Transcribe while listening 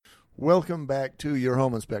Welcome back to your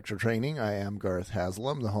home inspector training. I am Garth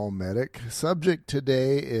Haslam, the home medic. Subject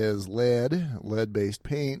today is lead, lead-based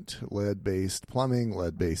paint, lead-based plumbing,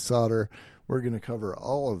 lead-based solder. We're going to cover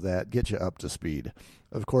all of that, get you up to speed.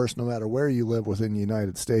 Of course, no matter where you live within the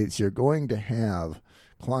United States, you're going to have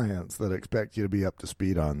clients that expect you to be up to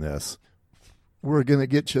speed on this. We're going to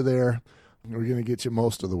get you there. We're going to get you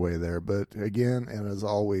most of the way there. But again, and as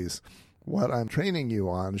always, what I'm training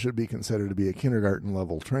you on should be considered to be a kindergarten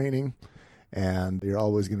level training, and you're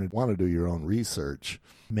always going to want to do your own research.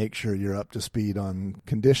 Make sure you're up to speed on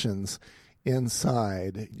conditions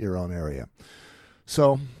inside your own area.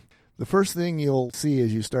 So the first thing you'll see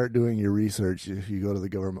as you start doing your research, if you go to the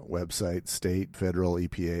government website, state, federal,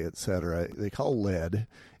 EPA, etc., they call lead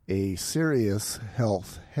a serious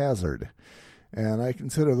health hazard. And I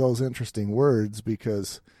consider those interesting words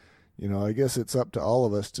because I guess it's up to all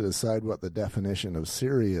of us to decide what the definition of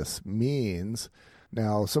serious means.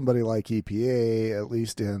 Now, somebody like EPA, at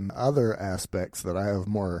least in other aspects that I have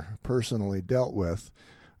more personally dealt with,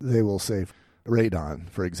 they will say radon,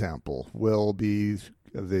 for example, will be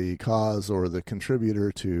the cause or the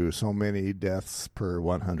contributor to so many deaths per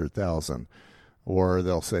 100,000. Or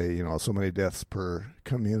they'll say, so many deaths per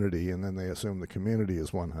community, and then they assume the community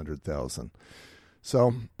is 100,000.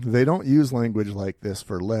 So they don't use language like this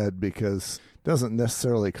for lead because it doesn't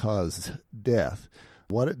necessarily cause death.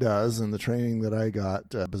 What it does, in the training that I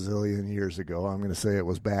got a bazillion years ago, I'm going to say it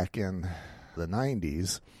was back in the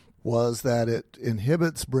 90s, was that it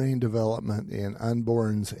inhibits brain development in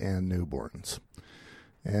unborns and newborns.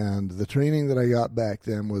 And the training that I got back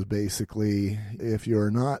then was basically if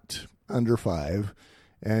you're not under 5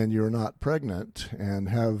 and you're not pregnant and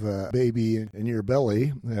have a baby in your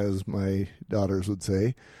belly, as my daughters would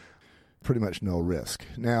say, pretty much no risk.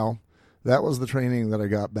 Now, that was the training that I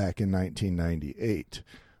got back in 1998.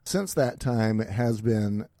 Since that time, it has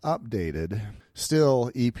been updated.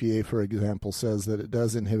 Still, EPA, for example, says that it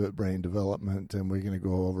does inhibit brain development, and we're going to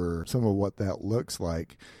go over some of what that looks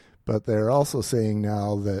like. But they're also saying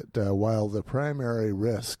now that while the primary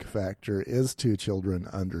risk factor is to children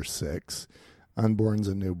under 6, unborns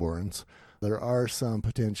and newborns, there are some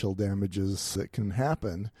potential damages that can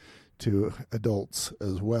happen to adults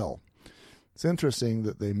as well. It's interesting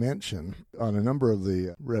that they mention on a number of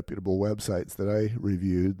the reputable websites that I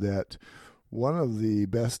reviewed that one of the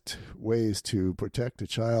best ways to protect a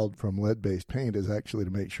child from lead-based paint is actually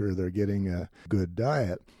to make sure they're getting a good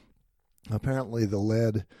diet. Apparently the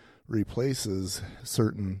lead replaces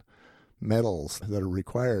certain metals that are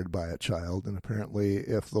required by a child, and apparently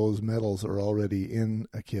if those metals are already in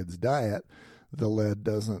a kid's diet, the lead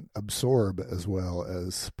doesn't absorb as well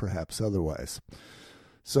as perhaps otherwise.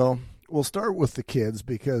 So we'll start with the kids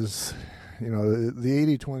because, the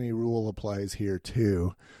 80-20 rule applies here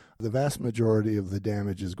too. The vast majority of the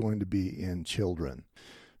damage is going to be in children.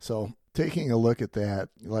 So taking a look at that,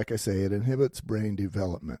 like I say, it inhibits brain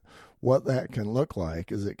development. What that can look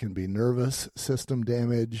like is it can be nervous system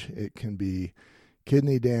damage, it can be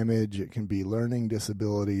kidney damage, it can be learning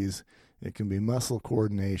disabilities, it can be muscle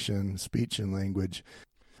coordination, speech and language.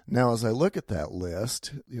 Now, as I look at that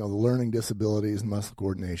list, the learning disabilities, muscle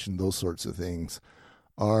coordination, those sorts of things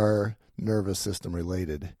are nervous system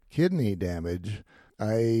related. Kidney damage,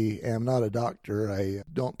 I am not a doctor. I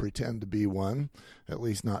don't pretend to be one, at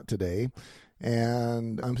least not today.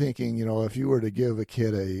 And I'm thinking, if you were to give a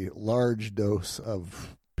kid a large dose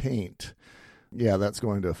of paint, that's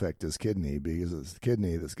going to affect his kidney because it's the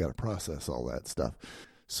kidney that's got to process all that stuff.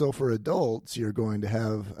 So for adults, you're going to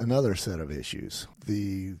have another set of issues.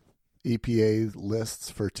 The EPA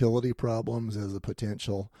lists fertility problems as a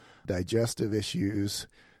potential, digestive issues,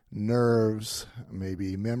 nerves,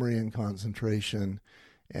 maybe memory and concentration,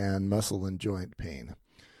 and muscle and joint pain.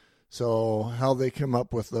 So how they come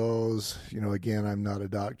up with those, again, I'm not a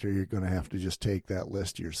doctor. You're going to have to just take that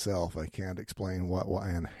list yourself. I can't explain what,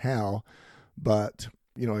 why, and how. But,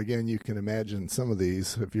 again, you can imagine some of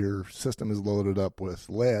these. If your system is loaded up with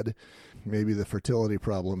lead, maybe the fertility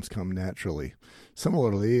problems come naturally.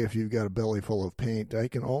 Similarly, if you've got a belly full of paint, I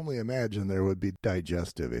can only imagine there would be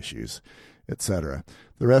digestive issues, etc.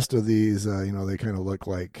 The rest of these, they kind of look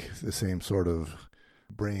like the same sort of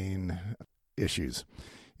brain issues.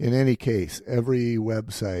 In any case, every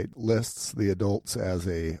website lists the adults as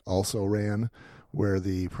a also ran, where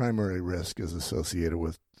the primary risk is associated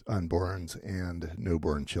with unborns and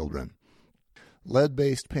newborn children.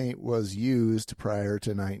 Lead-based paint was used prior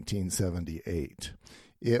to 1978.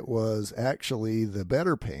 It was actually the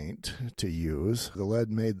better paint to use. The lead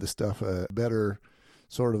made the stuff a better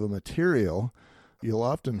sort of a material. You'll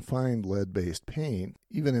often find lead-based paint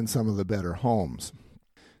even in some of the better homes.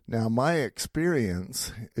 Now, my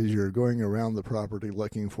experience is you're going around the property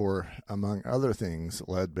looking for, among other things,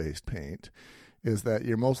 lead-based paint, is that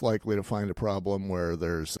you're most likely to find a problem where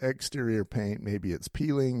there's exterior paint. Maybe it's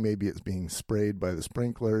peeling, maybe it's being sprayed by the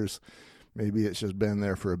sprinklers, maybe it's just been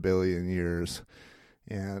there for a billion years.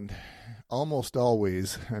 And almost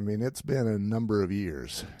always, it's been a number of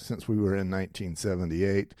years since we were in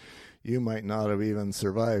 1978. You might not have even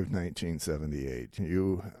survived 1978.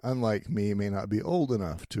 You, unlike me, may not be old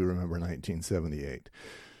enough to remember 1978.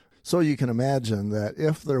 So you can imagine that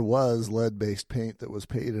if there was lead-based paint that was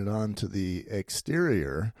painted onto the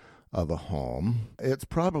exterior of a home, it's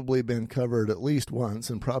probably been covered at least once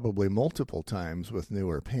and probably multiple times with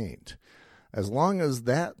newer paint. As long as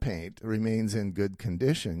that paint remains in good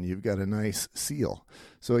condition, you've got a nice seal.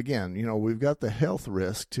 So again, we've got the health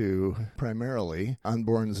risk to primarily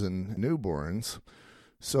unborns and newborns.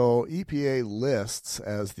 So EPA lists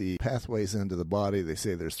as the pathways into the body, they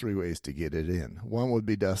say there's 3 ways to get it in. One would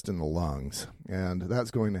be dust in the lungs, and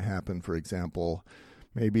that's going to happen, for example,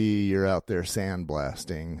 maybe you're out there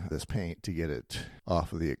sandblasting this paint to get it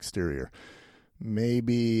off of the exterior.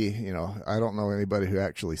 Maybe, I don't know anybody who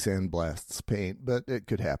actually sandblasts paint, but it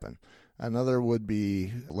could happen. Another would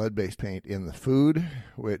be lead-based paint in the food,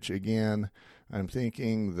 which again, I'm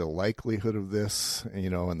thinking the likelihood of this,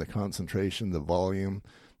 and the concentration, the volume,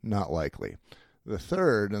 not likely. The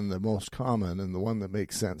third and the most common and the one that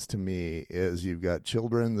makes sense to me is you've got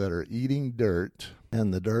children that are eating dirt,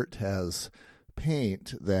 and the dirt has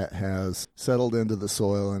paint that has settled into the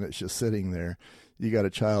soil and it's just sitting there. You got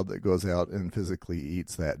a child that goes out and physically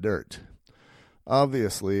eats that dirt.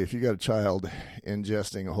 Obviously, if you got a child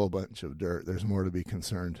ingesting a whole bunch of dirt, there's more to be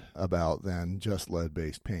concerned about than just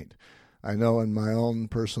lead-based paint. I know in my own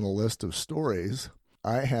personal list of stories,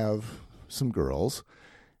 I have some girls,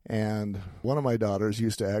 and one of my daughters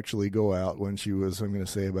used to actually go out when she was, I'm going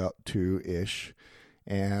to say about 2-ish,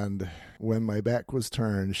 and when my back was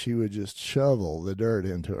turned, she would just shovel the dirt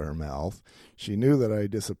into her mouth. She knew that I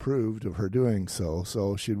disapproved of her doing so,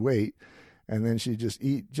 so she'd wait, and then she'd just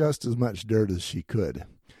eat just as much dirt as she could.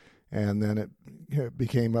 And then it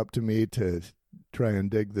became up to me to try and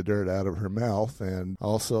dig the dirt out of her mouth and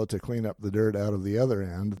also to clean up the dirt out of the other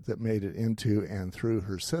end that made it into and through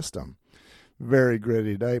her system. Very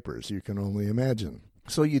gritty diapers, you can only imagine.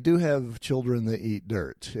 So you do have children that eat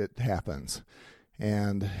dirt. It happens.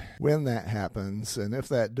 And when that happens, and if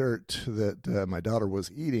that dirt that my daughter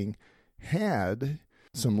was eating had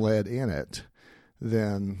some lead in it,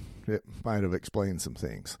 then it might have explained some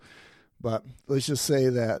things. But let's just say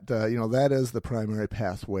that, that is the primary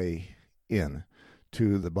pathway in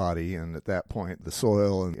to the body. And at that point, the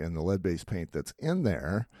soil and the lead-based paint that's in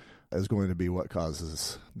there is going to be what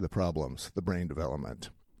causes the problems, the brain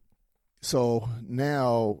development. So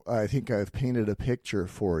now I think I've painted a picture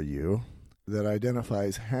for you that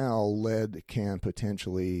identifies how lead can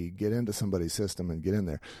potentially get into somebody's system and get in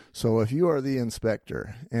there. So if you are the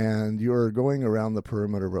inspector and you're going around the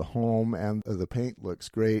perimeter of a home and the paint looks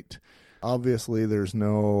great, obviously there's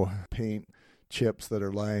no paint chips that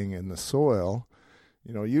are lying in the soil.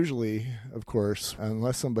 Usually, of course,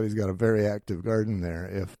 unless somebody's got a very active garden there,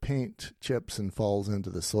 if paint chips and falls into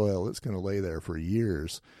the soil, it's going to lay there for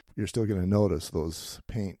years. You're still going to notice those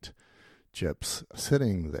paint chips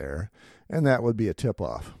sitting there, and that would be a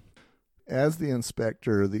tip-off. As the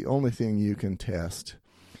inspector, the only thing you can test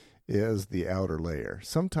is the outer layer.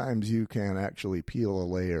 Sometimes you can actually peel a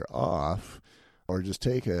layer off or just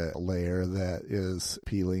take a layer that is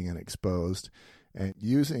peeling and exposed, and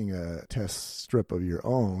using a test strip of your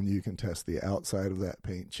own, you can test the outside of that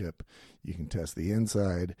paint chip, you can test the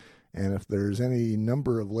inside, and if there's any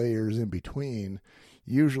number of layers in between,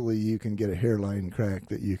 usually you can get a hairline crack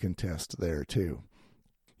that you can test there too.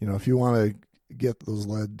 If you want to get those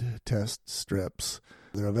lead test strips,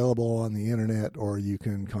 they're available on the internet, or you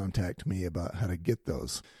can contact me about how to get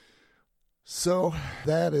those. So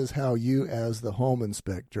that is how you as the home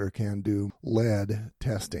inspector can do lead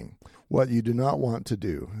testing. What you do not want to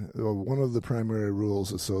do, one of the primary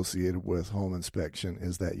rules associated with home inspection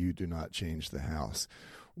is that you do not change the house.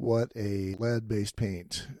 What a lead-based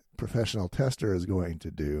paint professional tester is going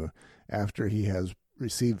to do after he has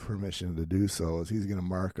received permission to do so is he's going to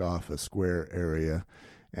mark off a square area,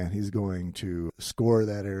 and he's going to score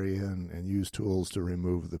that area and use tools to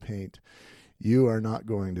remove the paint. You are not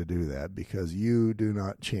going to do that because you do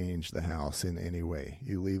not change the house in any way.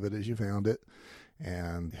 You leave it as you found it,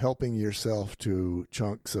 and helping yourself to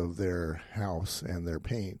chunks of their house and their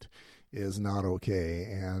paint is not okay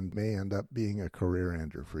and may end up being a career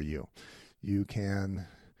ender for you. You can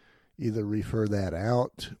either refer that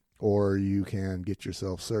out or you can get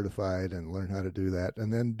yourself certified and learn how to do that,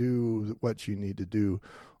 and then do what you need to do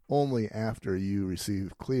only after you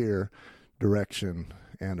receive clear direction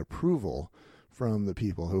and approval from the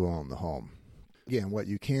people who own the home. Again, what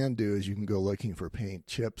you can do is you can go looking for paint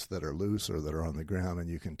chips that are loose or that are on the ground, and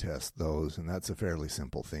you can test those, and that's a fairly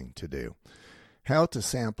simple thing to do. How to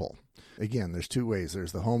sample. Again, there's two ways.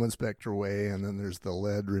 There's the home inspector way, and then there's the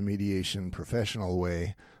lead remediation professional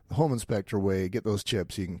way. The home inspector way, get those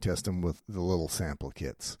chips, you can test them with the little sample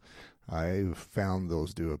kits. I've found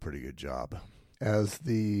those do a pretty good job. As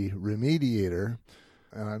the remediator,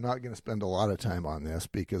 and I'm not going to spend a lot of time on this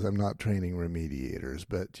because I'm not training remediators,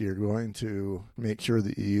 but you're going to make sure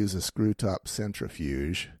that you use a screw top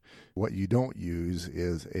centrifuge. What you don't use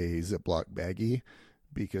is a Ziploc baggie,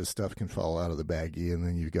 because stuff can fall out of the baggie and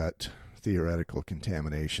then you've got theoretical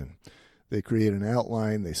contamination. They create an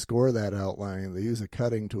outline, they score that outline, they use a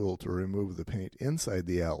cutting tool to remove the paint inside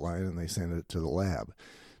the outline, and they send it to the lab.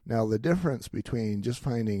 Now, the difference between just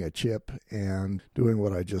finding a chip and doing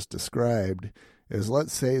what I just described is,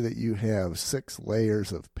 let's say that you have 6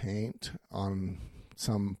 layers of paint on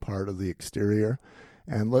some part of the exterior,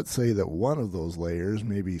 and let's say that one of those layers,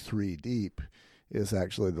 maybe 3 deep, is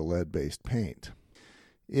actually the lead-based paint.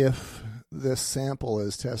 If this sample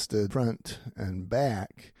is tested front and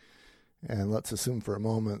back, and let's assume for a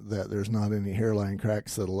moment that there's not any hairline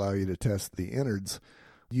cracks that allow you to test the innards,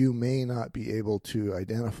 you may not be able to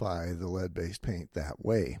identify the lead-based paint that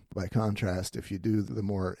way. By contrast, if you do the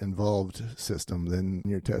more involved system, then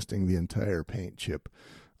you're testing the entire paint chip.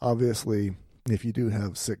 Obviously, if you do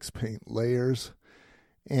have 6 paint layers,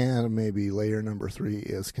 and maybe layer number 3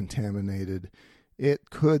 is contaminated, it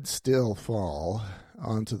could still fall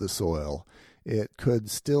onto the soil. It could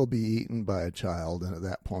still be eaten by a child, and at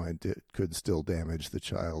that point it could still damage the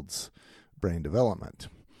child's brain development.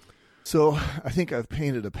 So I think I've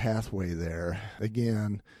painted a pathway there.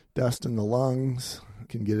 Again, dust in the lungs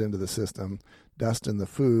can get into the system, dust in the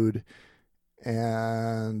food,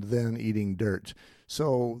 and then eating dirt.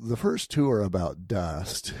 So the first 2 are about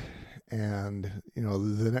dust. And,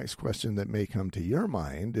 the next question that may come to your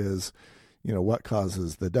mind is, what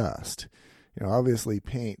causes the dust? Obviously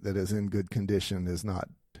paint that is in good condition is not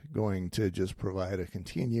going to just provide a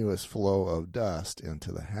continuous flow of dust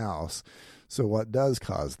into the house. So what does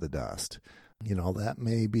cause the dust? That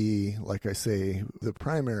may be, like I say, the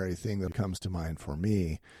primary thing that comes to mind for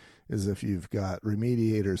me is if you've got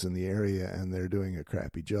remediators in the area and they're doing a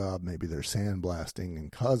crappy job, maybe they're sandblasting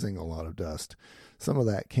and causing a lot of dust, some of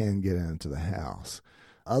that can get into the house.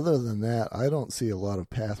 Other than that, I don't see a lot of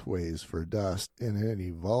pathways for dust in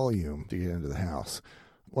any volume to get into the house.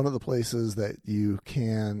 One of the places that you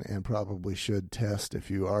can and probably should test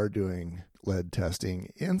if you are doing lead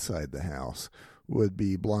testing inside the house would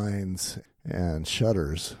be blinds and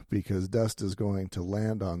shutters, because dust is going to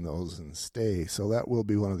land on those and stay. So that will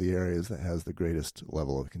be one of the areas that has the greatest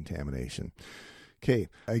level of contamination. Okay,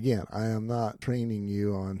 again, I am not training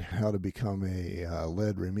you on how to become a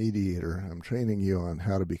lead remediator. I'm training you on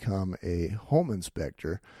how to become a home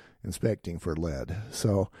inspector, inspecting for lead.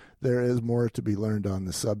 So there is more to be learned on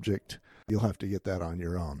the subject. You'll have to get that on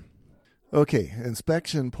your own. Okay,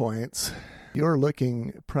 inspection points. You're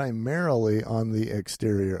looking primarily on the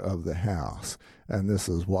exterior of the house, and this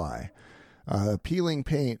is why. Peeling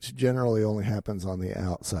paint generally only happens on the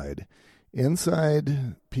outside.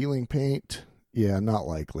 Inside, peeling paint, not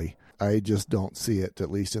likely. I just don't see it,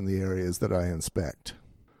 at least in the areas that I inspect.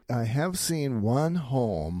 I have seen one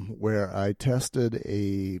home where I tested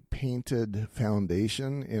a painted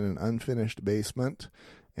foundation in an unfinished basement,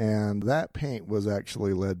 and that paint was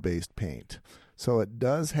actually lead-based paint. So it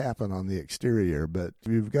does happen on the exterior, but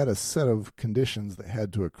you've got a set of conditions that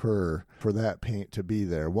had to occur for that paint to be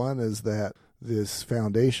there. One is that this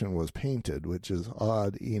foundation was painted, which is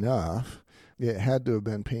odd enough. It had to have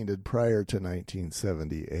been painted prior to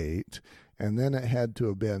 1978, and then it had to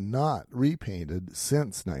have been not repainted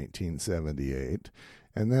since 1978,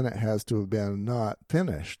 and then it has to have been not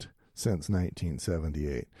finished since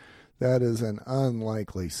 1978. That is an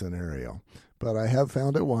unlikely scenario, but I have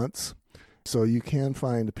found it once, so you can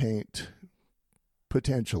find paint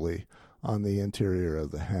potentially on the interior of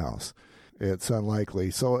the house. It's unlikely.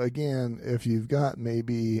 So again, if you've got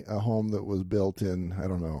maybe a home that was built in,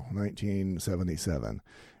 1977,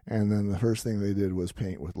 and then the first thing they did was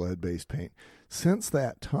paint with lead-based paint. Since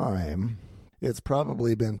that time, it's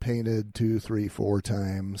probably been painted 2, 3, 4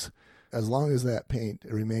 times. As long as that paint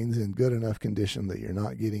remains in good enough condition that you're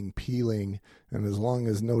not getting peeling, and as long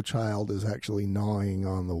as no child is actually gnawing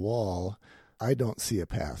on the wall, I don't see a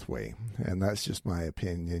pathway, and that's just my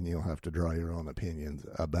opinion. You'll have to draw your own opinions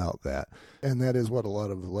about that. And that is what a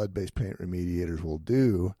lot of the lead-based paint remediators will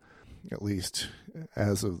do, at least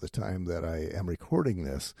as of the time that I am recording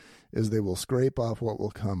this, is they will scrape off what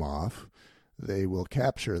will come off. They will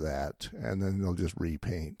capture that, and then they'll just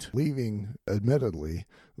repaint, leaving, admittedly,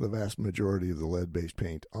 the vast majority of the lead-based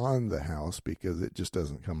paint on the house because it just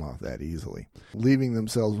doesn't come off that easily, leaving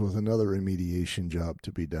themselves with another remediation job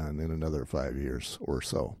to be done in another 5 years or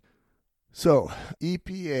so. So,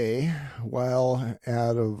 EPA, while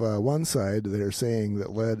out of one side they're saying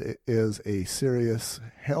that lead is a serious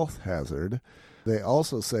health hazard, they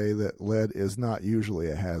also say that lead is not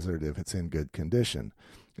usually a hazard if it's in good condition.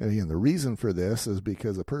 And again, the reason for this is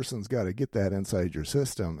because a person's got to get that inside your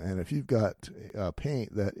system. And if you've got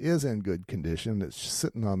paint that is in good condition, it's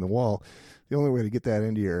sitting on the wall, the only way to get that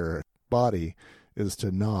into your body is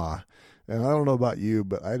to gnaw. And I don't know about you,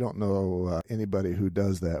 but I don't know anybody who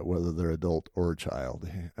does that, whether they're adult or child.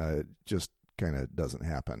 It just kind of doesn't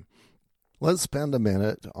happen. Let's spend a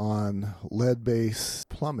minute on lead-based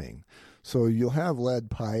plumbing. So you'll have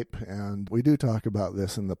lead pipe, and we do talk about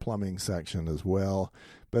this in the plumbing section as well.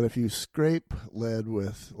 But if you scrape lead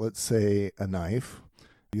with, let's say, a knife,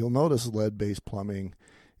 you'll notice lead-based plumbing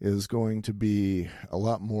is going to be a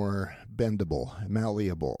lot more bendable,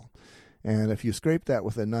 malleable. And if you scrape that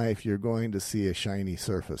with a knife, you're going to see a shiny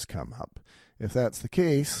surface come up. If that's the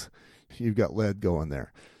case, you've got lead going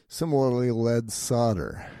there. Similarly, lead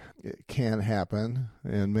solder. It can happen.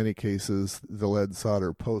 In many cases, the lead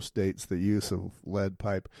solder postdates the use of lead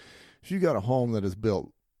pipe. If you've got a home that is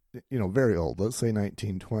built, very old, let's say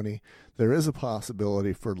 1920, there is a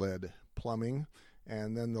possibility for lead plumbing,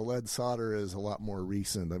 and then the lead solder is a lot more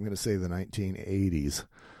recent. I'm going to say the 1980s.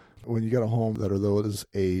 When you got a home that are those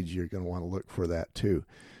age, you're going to want to look for that too.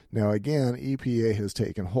 Now again, EPA has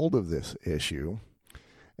taken hold of this issue,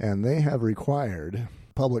 and they have required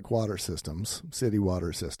public water systems, city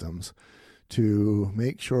water systems, to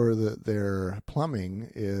make sure that their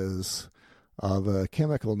plumbing is of a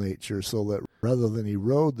chemical nature so that rather than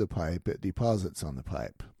erode the pipe, it deposits on the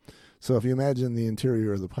pipe. So if you imagine the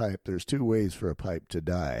interior of the pipe, there's two ways for a pipe to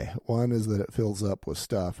die. One is that it fills up with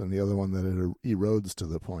stuff, and the other one that it erodes to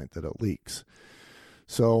the point that it leaks.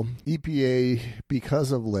 So EPA,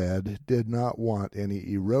 because of lead, did not want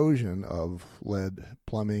any erosion of lead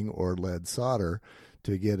plumbing or lead solder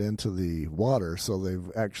to get into the water, so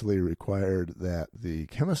they've actually required that the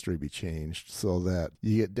chemistry be changed so that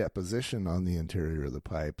you get deposition on the interior of the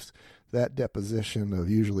pipes. That deposition of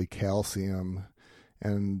usually calcium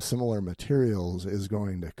and similar materials is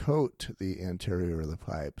going to coat the interior of the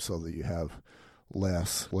pipe so that you have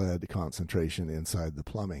less lead concentration inside the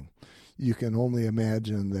plumbing. You can only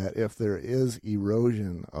imagine that if there is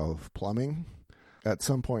erosion of plumbing, at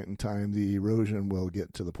some point in time, the erosion will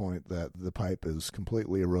get to the point that the pipe is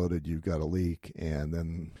completely eroded, you've got a leak, and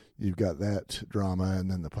then you've got that drama,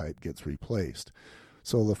 and then the pipe gets replaced.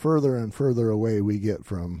 So the further and further away we get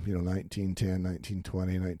from 1910,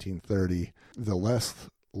 1920, 1930, the less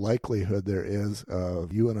likelihood there is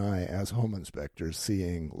of you and I as home inspectors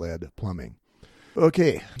seeing lead plumbing.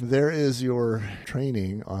 Okay, there is your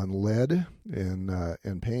training on lead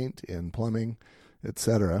in paint, in plumbing,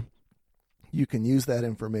 etc. You can use that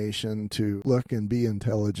information to look and be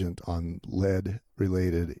intelligent on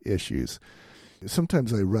lead-related issues.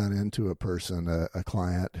 Sometimes I run into a person, a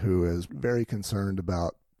client, who is very concerned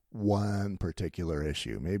about one particular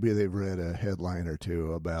issue. Maybe they've read a headline or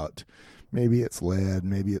two about maybe it's lead,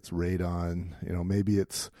 maybe it's radon, maybe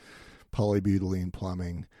it's polybutylene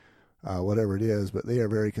plumbing, whatever it is, but they are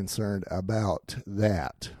very concerned about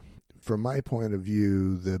that. From my point of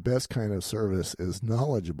view, the best kind of service is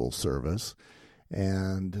knowledgeable service.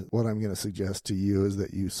 And what I'm going to suggest to you is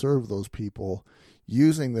that you serve those people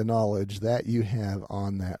using the knowledge that you have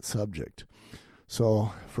on that subject.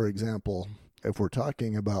 So, for example, if we're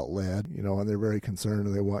talking about lead, and they're very concerned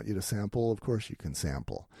and they want you to sample, of course you can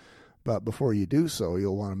sample. But before you do so,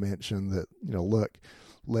 you'll want to mention that, look,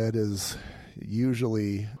 lead is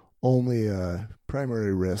usually only a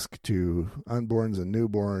primary risk to unborns and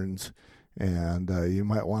newborns, and you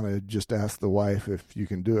might want to just ask the wife if you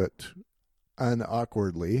can do it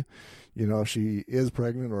unawkwardly. If she is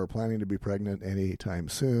pregnant or planning to be pregnant anytime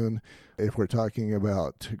soon. If we're talking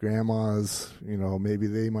about grandmas, maybe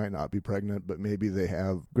they might not be pregnant, but maybe they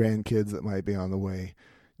have grandkids that might be on the way.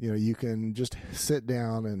 You can just sit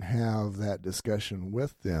down and have that discussion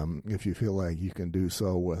with them if you feel like you can do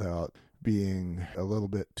so without being a little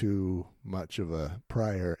bit too much of a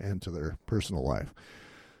prior into their personal life.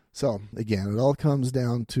 So again, it all comes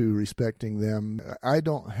down to respecting them. I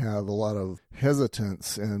don't have a lot of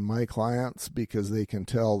hesitance in my clients because they can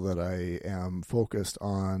tell that I am focused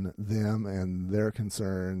on them and their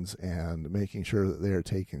concerns and making sure that they are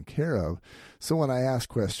taken care of. So when I ask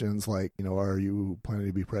questions like, are you planning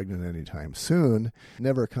to be pregnant anytime soon, it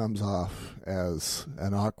never comes off as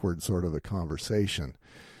an awkward sort of a conversation.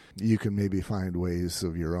 You can maybe find ways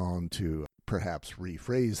of your own to perhaps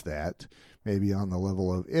rephrase that, maybe on the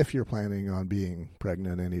level of, if you're planning on being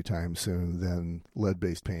pregnant anytime soon, then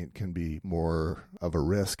lead-based paint can be more of a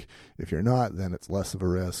risk. If you're not, then it's less of a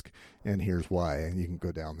risk, and here's why, and you can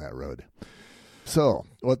go down that road. So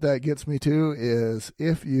what that gets me to is,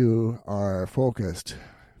 if you are focused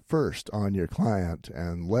first on your client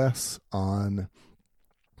and less on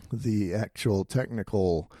the actual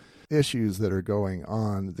technical issues that are going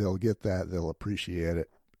on, they'll get that, they'll appreciate it,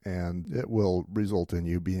 and it will result in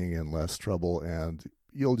you being in less trouble, and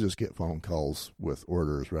you'll just get phone calls with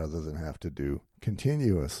orders rather than have to do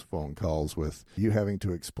continuous phone calls with you having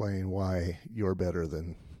to explain why you're better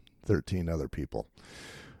than 13 other people.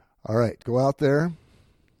 All right, go out there.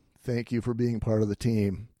 Thank you for being part of the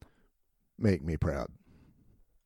team. Make me proud.